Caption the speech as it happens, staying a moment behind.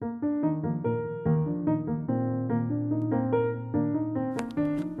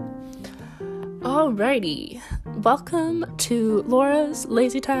Alrighty, welcome to Laura's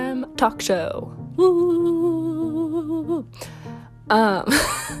Lazy Time Talk Show. Woo!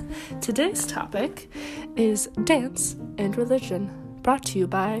 Today's topic is dance and religion, brought to you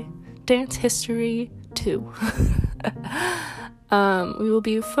by Dance History 2. We will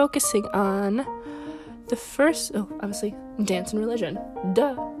be focusing on the first, obviously, dance and religion.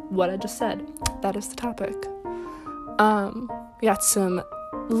 Duh, what I just said. That is the topic. We got some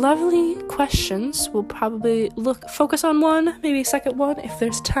lovely questions. We'll probably focus on one, maybe a second one if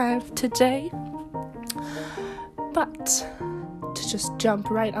there's time today. But to just jump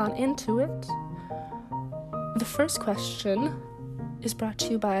right on into it, the first question is brought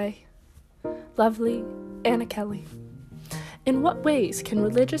to you by lovely Anna Kelly. In what ways can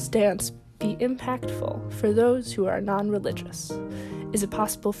religious dance be impactful for those who are non-religious? Is it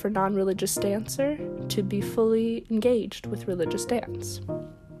possible for non-religious dancer to be fully engaged with religious dance?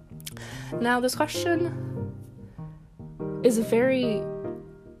 Now, this question is a very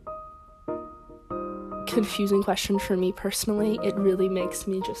confusing question for me personally. It really makes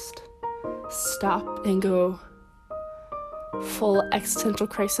me just stop and go full existential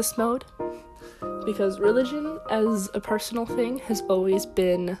crisis mode, because religion as a personal thing has always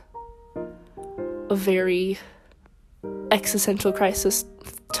been a very existential crisis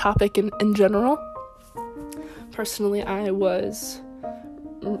topic in general. Personally, I was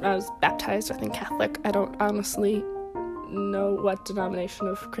baptized, I think, Catholic. I don't honestly know what denomination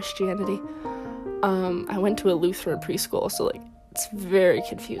of Christianity. I went to a Lutheran preschool, so, it's very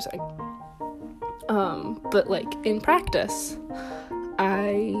confusing. But, in practice,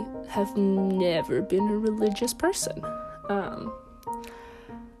 I have never been a religious person.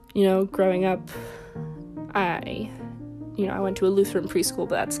 Growing up, I went to a Lutheran preschool,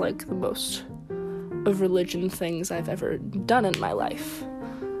 but that's, the most of religion things I've ever done in my life.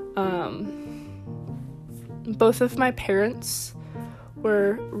 Both of my parents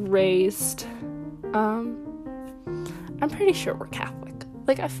were raised, I'm pretty sure we're Catholic.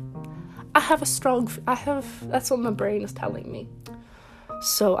 That's what my brain is telling me.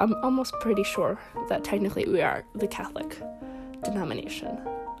 So I'm almost pretty sure that technically we are the Catholic denomination.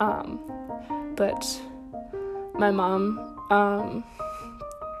 But my mom,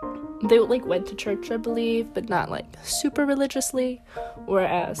 they went to church, I believe, but not super religiously,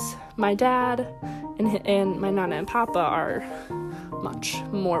 whereas my dad and my nana and papa are much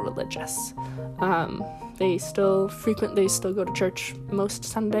more religious. They still go to church most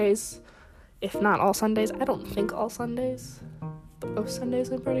Sundays, if not all Sundays. I don't think all Sundays, but most Sundays,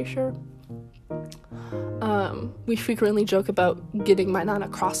 I'm pretty sure. We frequently joke about getting my nana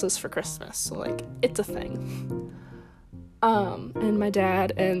crosses for Christmas, so it's a thing. And my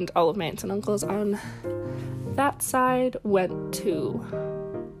dad and all of my aunts and uncles on that side went to,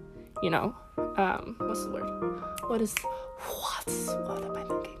 what's the word? What am I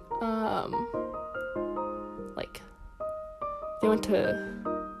thinking? They went to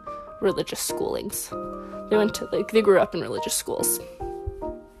religious schoolings. They grew up in religious schools.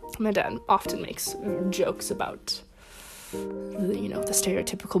 My dad often makes jokes about, the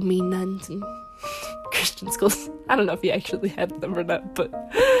stereotypical mean nuns and Christian schools. I don't know if he actually had them or not, but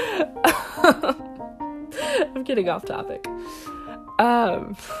I'm getting off topic.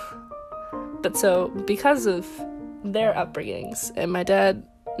 But so, because of their upbringings, and my dad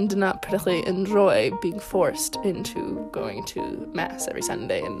did not particularly enjoy being forced into going to Mass every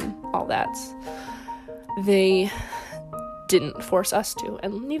Sunday and all that, they didn't force us to,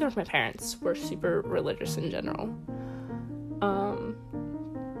 and neither of my parents were super religious in general.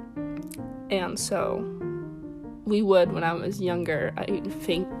 And so we would, when I was younger, I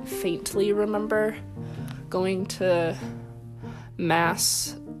faintly remember going to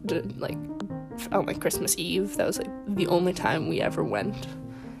Mass, on Christmas Eve. That was the only time we ever went,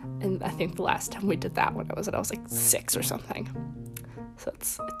 and I think the last time we did that when I was 6 or something. So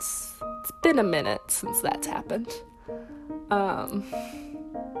it's been a minute since that's happened.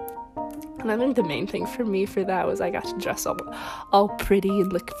 And I think the main thing for me for that was I got to dress all pretty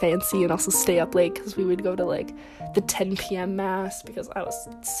and look fancy, and also stay up late, because we would go to the 10 p.m. Mass, because I was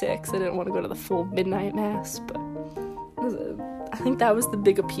 6. I didn't want to go to the full midnight Mass, but I think that was the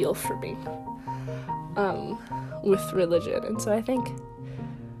big appeal for me with religion. And so I think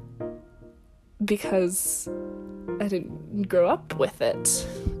because I didn't grow up with it,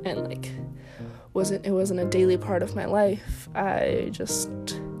 and it wasn't a daily part of my life, I just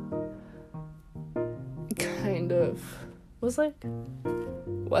kind of was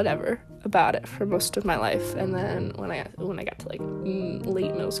whatever about it for most of my life. And then when I got to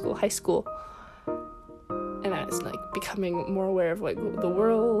late middle school, high school, and I was like becoming more aware of like the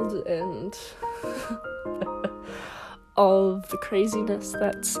world and all of the craziness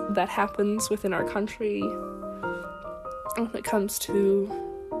that happens within our country when it comes to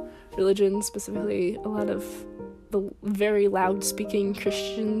religion, specifically a lot of the very loud speaking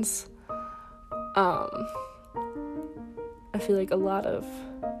Christians. I feel like a lot of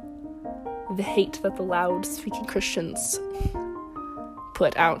the hate that the loud speaking Christians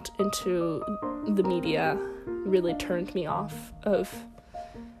put out into the media really turned me off of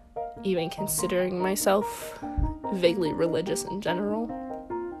even considering myself vaguely religious in general.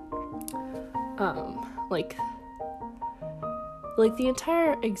 Like the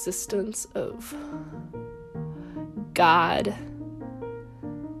entire existence of God,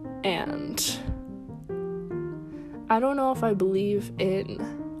 and I don't know if I believe in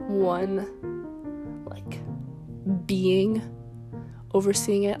one like being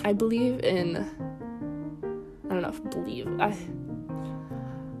overseeing it. I believe in, I don't know if believe,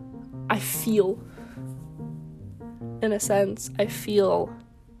 I feel, in a sense, I feel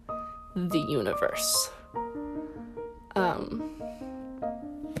the universe.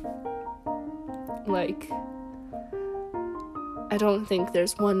 Like, I don't think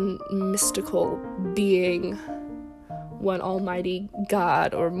there's one mystical being, one almighty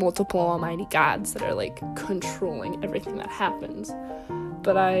God, or multiple almighty gods that are, like, controlling everything that happens.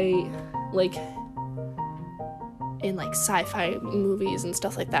 But I, like, in, like, sci-fi movies and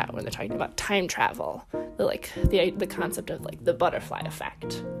stuff like that, when they're talking about time travel, the concept of, like, the butterfly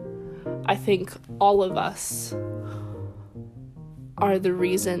effect. I think all of us are the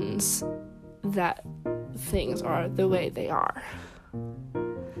reasons that things are the way they are.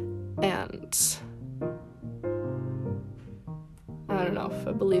 And I don't know if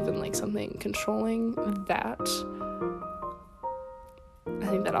I believe in like something controlling that. I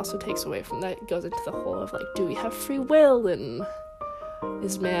think that also takes away from that. It goes into the whole of like, do we have free will, and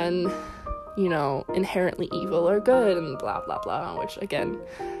is man, inherently evil or good, and blah blah blah, which again,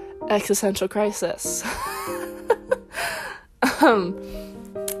 existential crisis.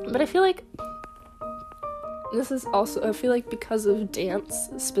 But I feel like this is also, I feel like because of dance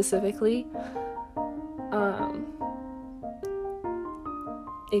specifically,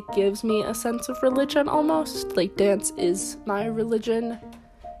 it gives me a sense of religion almost. Like, dance is my religion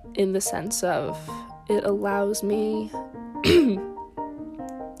in the sense of it allows me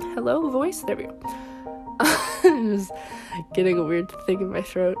hello voice, there we go. I'm just getting a weird thing in my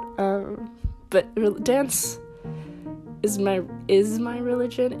throat. But dance is my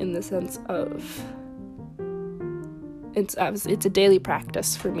religion in the sense of it's a daily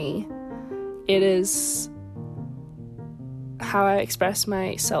practice for me. It is how I express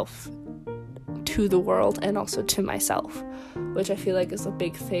myself to the world and also to myself, which I feel like is a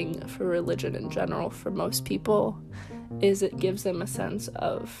big thing for religion in general for most people, is it gives them a sense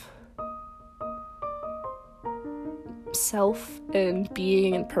of self and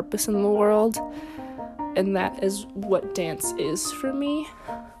being and purpose in the world, and that is what dance is for me.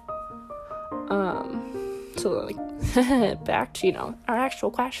 So like back to our actual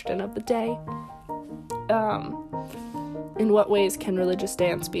question of the day. In what ways can religious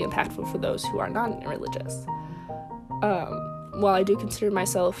dance be impactful for those who are non-religious? While I do consider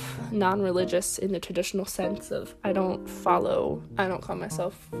myself non-religious in the traditional sense of I don't call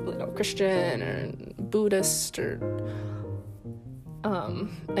myself Christian or Buddhist or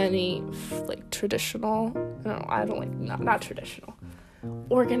any traditional, not traditional,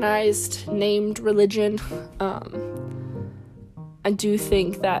 organized, named religion. I do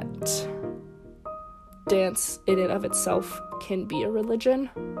think that dance in and of itself can be a religion.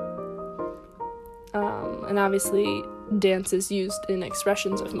 And obviously dance is used in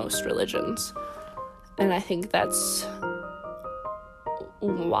expressions of most religions. And I think that's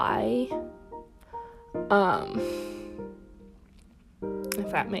why, if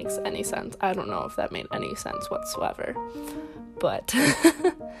that makes any sense. I don't know if that made any sense whatsoever. But,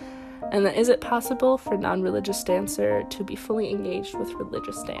 and then, is it possible for non-religious dancer to be fully engaged with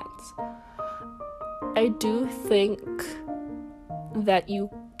religious dance? I do think that you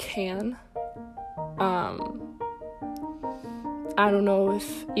can. I don't know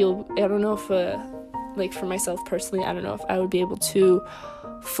if for myself personally, I don't know if I would be able to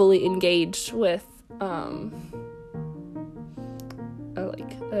fully engage with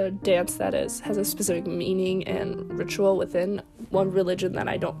a dance that has a specific meaning and ritual within one religion that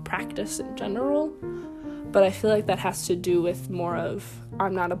I don't practice in general. But I feel like that has to do with more of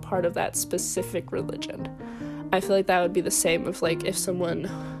I'm not a part of that specific religion. I feel like that would be the same if someone,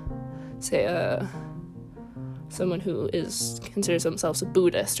 say someone who considers themselves a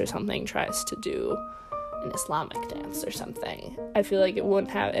Buddhist or something, tries to do an Islamic dance or something. I feel like it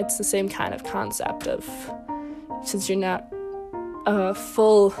wouldn't have, it's the same kind of concept of, since you're not a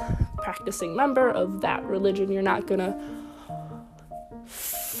full practicing member of that religion, you're not gonna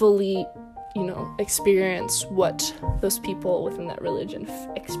fully, experience what those people within that religion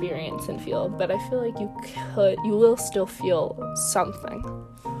experience and feel. But I feel like you will still feel something,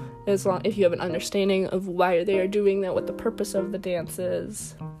 as long if you have an understanding of why they are doing that, what the purpose of the dance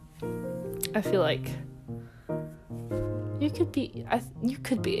is. I feel like you could be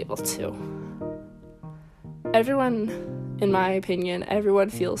able to. Everyone, in my opinion, everyone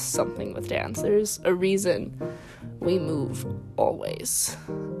feels something with dance. There's a reason we move always.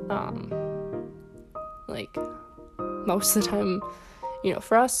 Most of the time,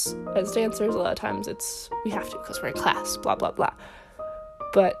 for us as dancers, a lot of times we have to because we're in class, blah, blah, blah.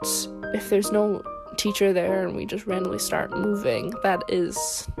 But if there's no teacher there and we just randomly start moving, that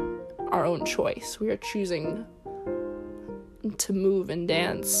is our own choice. We are choosing to move and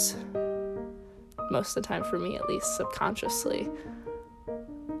dance, most of the time, for me at least, subconsciously.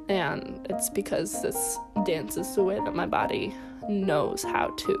 And it's because this dance is the way that my body knows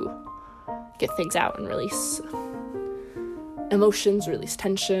how to get things out and release emotions, release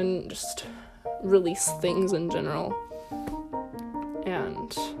tension, just release things in general.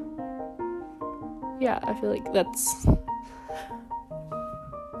 And yeah, I feel like that's,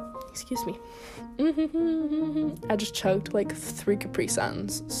 excuse me, I just choked like 3 Capri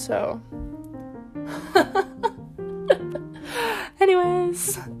Suns, so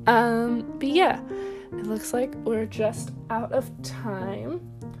anyways, but yeah, it looks like we're just out of time.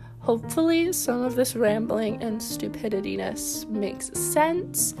 Hopefully some of this rambling and stupidityness makes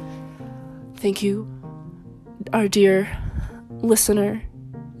sense. Thank you, our dear listener,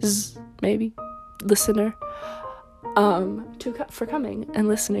 for coming and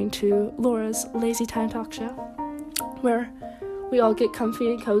listening to Laura's Lazy Time Talk Show, where we all get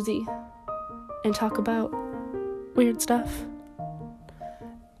comfy and cozy and talk about weird stuff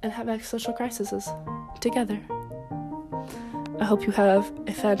and have existential crises together. I hope you have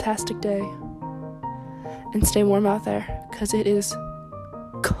a fantastic day and stay warm out there, because it is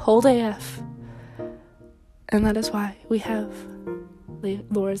cold AF, and that is why we have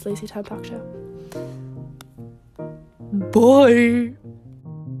Laura's Lazy Time Talk Show. Bye!